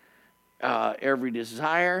behavior, every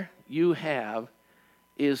desire you have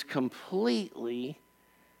is completely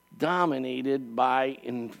dominated by,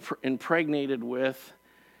 impregnated with,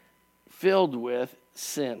 filled with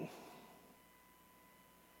sin.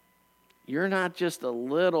 You're not just a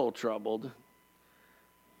little troubled,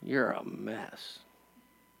 you're a mess.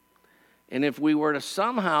 And if we were to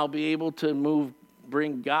somehow be able to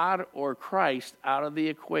bring God or Christ out of the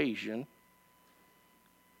equation,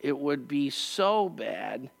 it would be so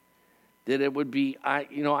bad that it would be, I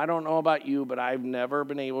don't know about you, but I've never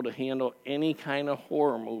been able to handle any kind of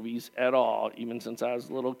horror movies at all, even since I was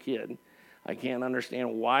a little kid. I can't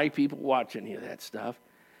understand why people watch any of that stuff.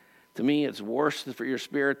 To me, it's worse for your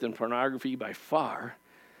spirit than pornography by far.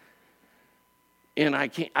 And I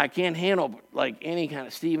can't handle like any kind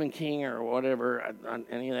of Stephen King or whatever,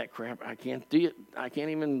 any of that crap. I can't do it. I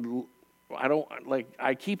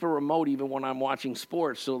keep a remote even when I'm watching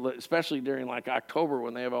sports, so especially during like October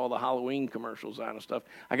when they have all the Halloween commercials on and stuff.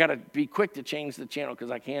 I got to be quick to change the channel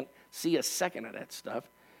because I can't see a second of that stuff.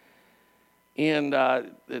 And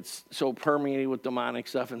it's so permeated with demonic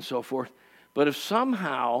stuff and so forth. But if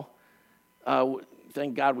somehow,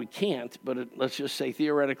 thank God we can't, but let's just say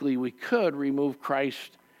theoretically we could remove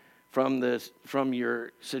Christ from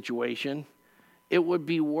your situation, it would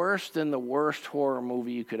be worse than the worst horror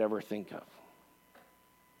movie you could ever think of.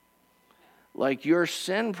 Like your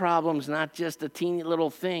sin problem's not just a teeny little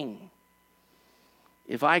thing.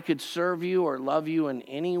 If I could serve you or love you in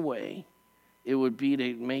any way, it would be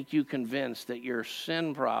to make you convinced that your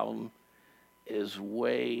sin problem is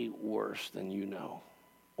way worse than you know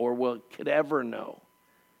or could ever know.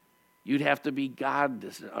 You'd have to be God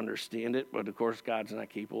to understand it, but of course God's not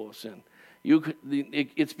capable of sin.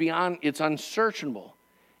 It's unsearchable.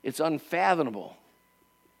 It's unfathomable.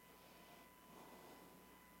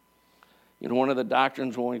 One of the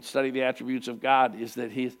doctrines when we study the attributes of God is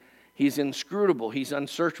that he's inscrutable, he's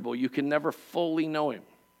unsearchable. You can never fully know him.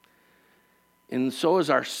 And so is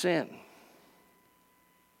our sin.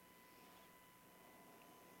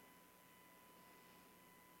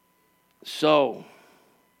 So,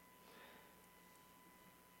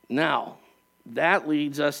 now, that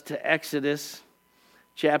leads us to Exodus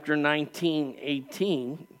chapter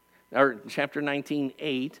 19:18, or chapter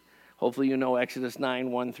 19:8. Hopefully you know Exodus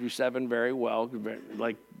 9:1-7 very well,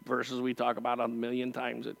 like verses we talk about a million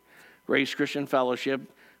times at Grace Christian Fellowship,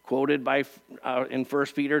 quoted in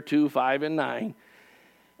 1 Peter 2:5 and 9.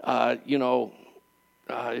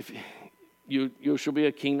 If you shall be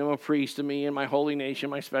a kingdom of priests to me and my holy nation,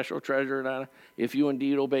 my special treasure, if you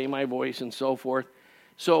indeed obey my voice and so forth.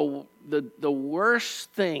 So the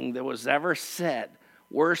worst thing that was ever said,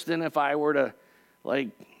 worse than if I were to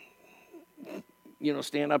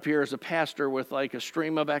stand up here as a pastor with like a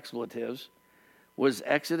stream of expletives, was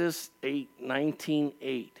Exodus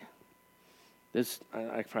 19:8.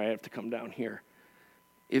 I probably have to come down here.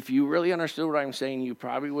 If you really understood what I'm saying, you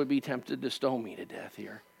probably would be tempted to stone me to death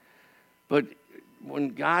here. But when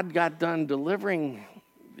God got done delivering,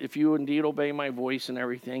 if you indeed obey my voice and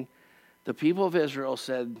everything, the people of Israel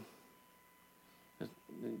said,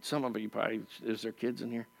 some of you probably, is there kids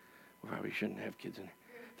in here? We probably shouldn't have kids in here.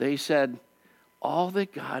 They said, all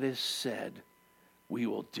that God has said, we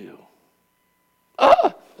will do.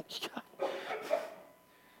 Oh!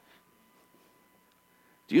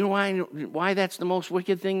 Do you know why that's the most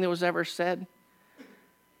wicked thing that was ever said?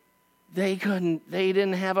 They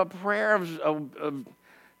didn't have a prayer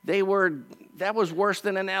that was worse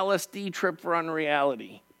than an LSD trip for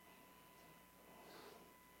unreality.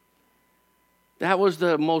 That was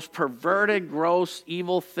the most perverted, gross,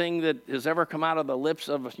 evil thing that has ever come out of the lips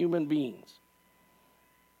of human beings.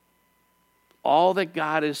 All that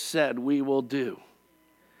God has said, we will do.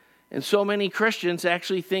 And so many Christians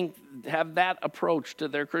actually have that approach to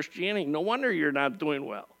their Christianity. No wonder you're not doing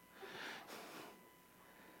well.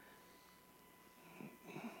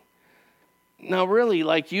 Now, really,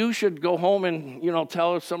 like, you should go home and,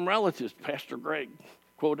 tell some relatives. Pastor Greg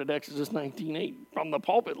quoted Exodus 19:8 from the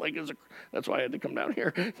pulpit. That's why I had to come down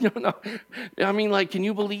here. I mean, can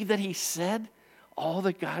you believe that he said all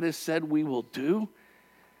that God has said we will do?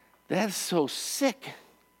 That's so sick.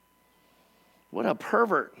 What a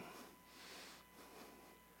pervert.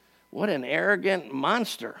 What an arrogant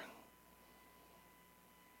monster.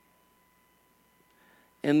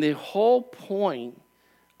 And the whole point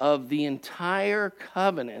of the entire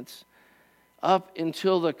covenants up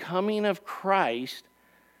until the coming of Christ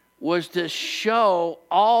was to show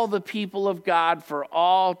all the people of God for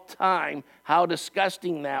all time how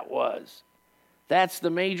disgusting that was. That's the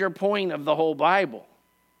major point of the whole Bible.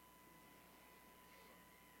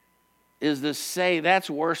 Is to say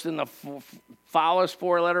that's worse than the foulest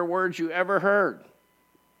four-letter words you ever heard.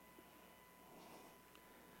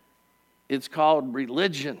 It's called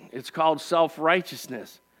religion. It's called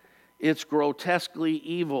self-righteousness. It's grotesquely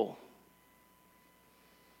evil.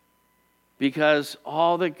 Because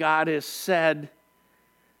all that God has said,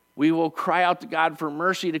 we will cry out to God for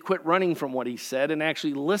mercy to quit running from what he said and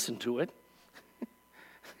actually listen to it.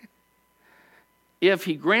 If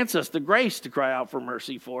he grants us the grace to cry out for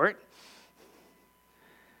mercy for it.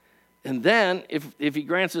 And then, if he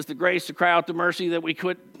grants us the grace to cry out to mercy that we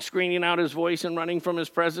quit screening out his voice and running from his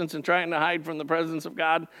presence and trying to hide from the presence of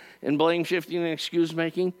God and blame shifting and excuse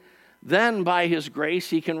making, then by his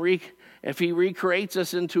grace, if he recreates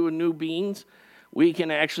us into new beings, we can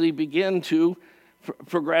actually begin to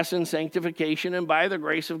progress in sanctification. And by the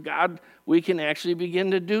grace of God, we can actually begin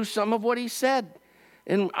to do some of what he said.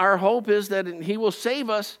 And our hope is that he will save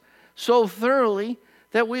us so thoroughly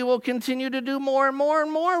that we will continue to do more and more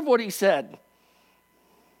and more of what he said.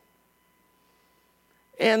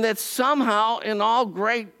 And that somehow in all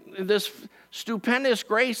this stupendous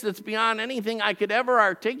grace that's beyond anything I could ever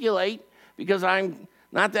articulate, because I'm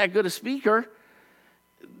not that good a speaker,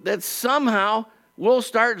 that somehow we'll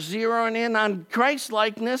start zeroing in on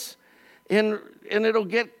Christ-likeness, and it'll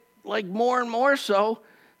get more and more so,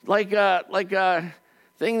 like a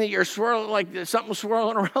thing that you're swirling, like something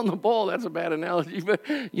swirling around the bowl. That's a bad analogy, but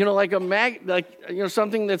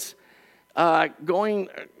something that's going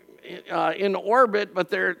in orbit,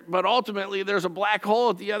 but ultimately there's a black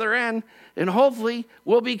hole at the other end, and hopefully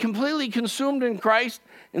we'll be completely consumed in Christ,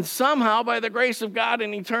 and somehow by the grace of God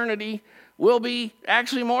in eternity, we'll be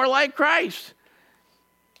actually more like Christ.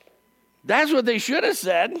 That's what they should have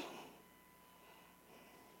said.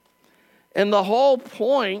 And the whole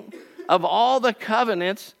point of all the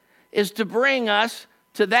covenants is to bring us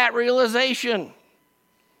to that realization.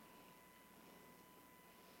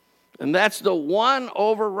 And that's the one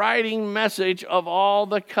overriding message of all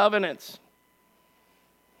the covenants.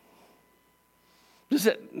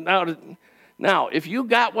 Now, if you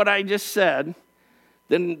got what I just said,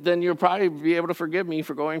 then you'll probably be able to forgive me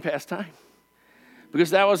for going past time.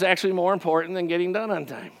 Because that was actually more important than getting done on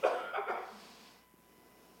time.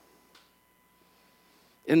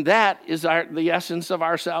 And that is the essence of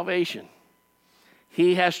our salvation.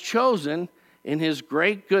 He has chosen in his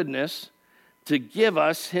great goodness to give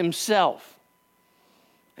us himself.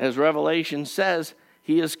 As Revelation says,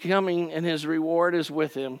 he is coming and his reward is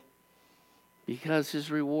with him, because his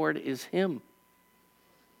reward is him.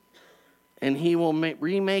 And he will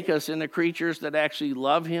remake us into creatures that actually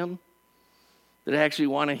love him, that actually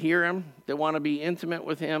want to hear him, that want to be intimate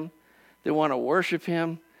with him, that want to worship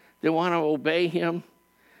him, that want to obey him,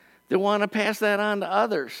 that want to pass that on to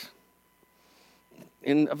others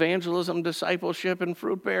in evangelism, discipleship, and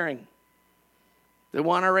fruit bearing. They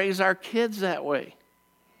want to raise our kids that way.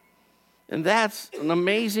 And that's an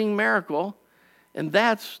amazing miracle. And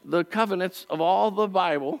that's the covenants of all the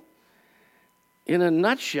Bible in a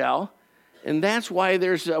nutshell. And that's why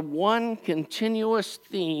there's a one continuous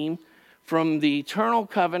theme from the eternal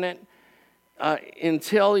covenant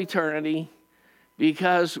until eternity,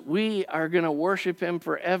 because we are going to worship him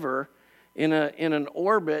forever in an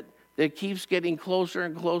orbit that keeps getting closer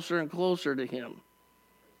and closer and closer to him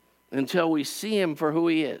until we see him for who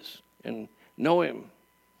he is and know him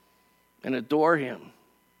and adore him.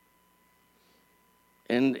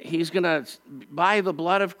 And he's going to, by the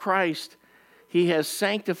blood of Christ, he has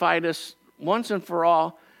sanctified us once and for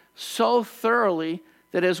all so thoroughly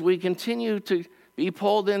that as we continue to be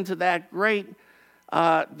pulled into that great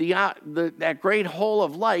that great hole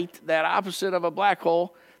of light, that opposite of a black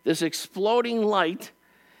hole, this exploding light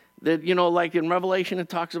that, like in Revelation, it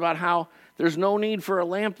talks about how there's no need for a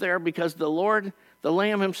lamp there because the Lord, the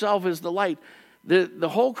Lamb himself, is the light. The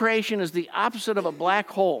whole creation is the opposite of a black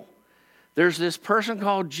hole. There's this person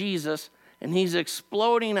called Jesus, and he's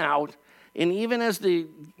exploding out. And even as the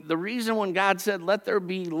reason when God said, let there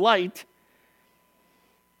be light,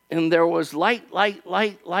 and there was light,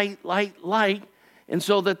 and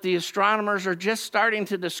so that the astronomers are just starting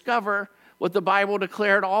to discover what the Bible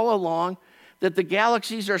declared all along, that the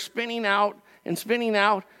galaxies are spinning out and spinning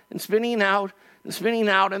out and spinning out and spinning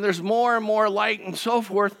out, and there's more and more light and so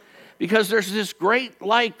forth, because there's this great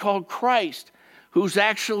light called Christ who's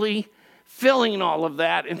actually filling all of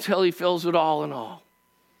that until he fills it all in all.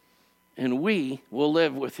 And we will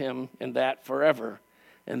live with him in that forever.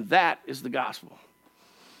 And that is the gospel.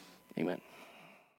 Amen.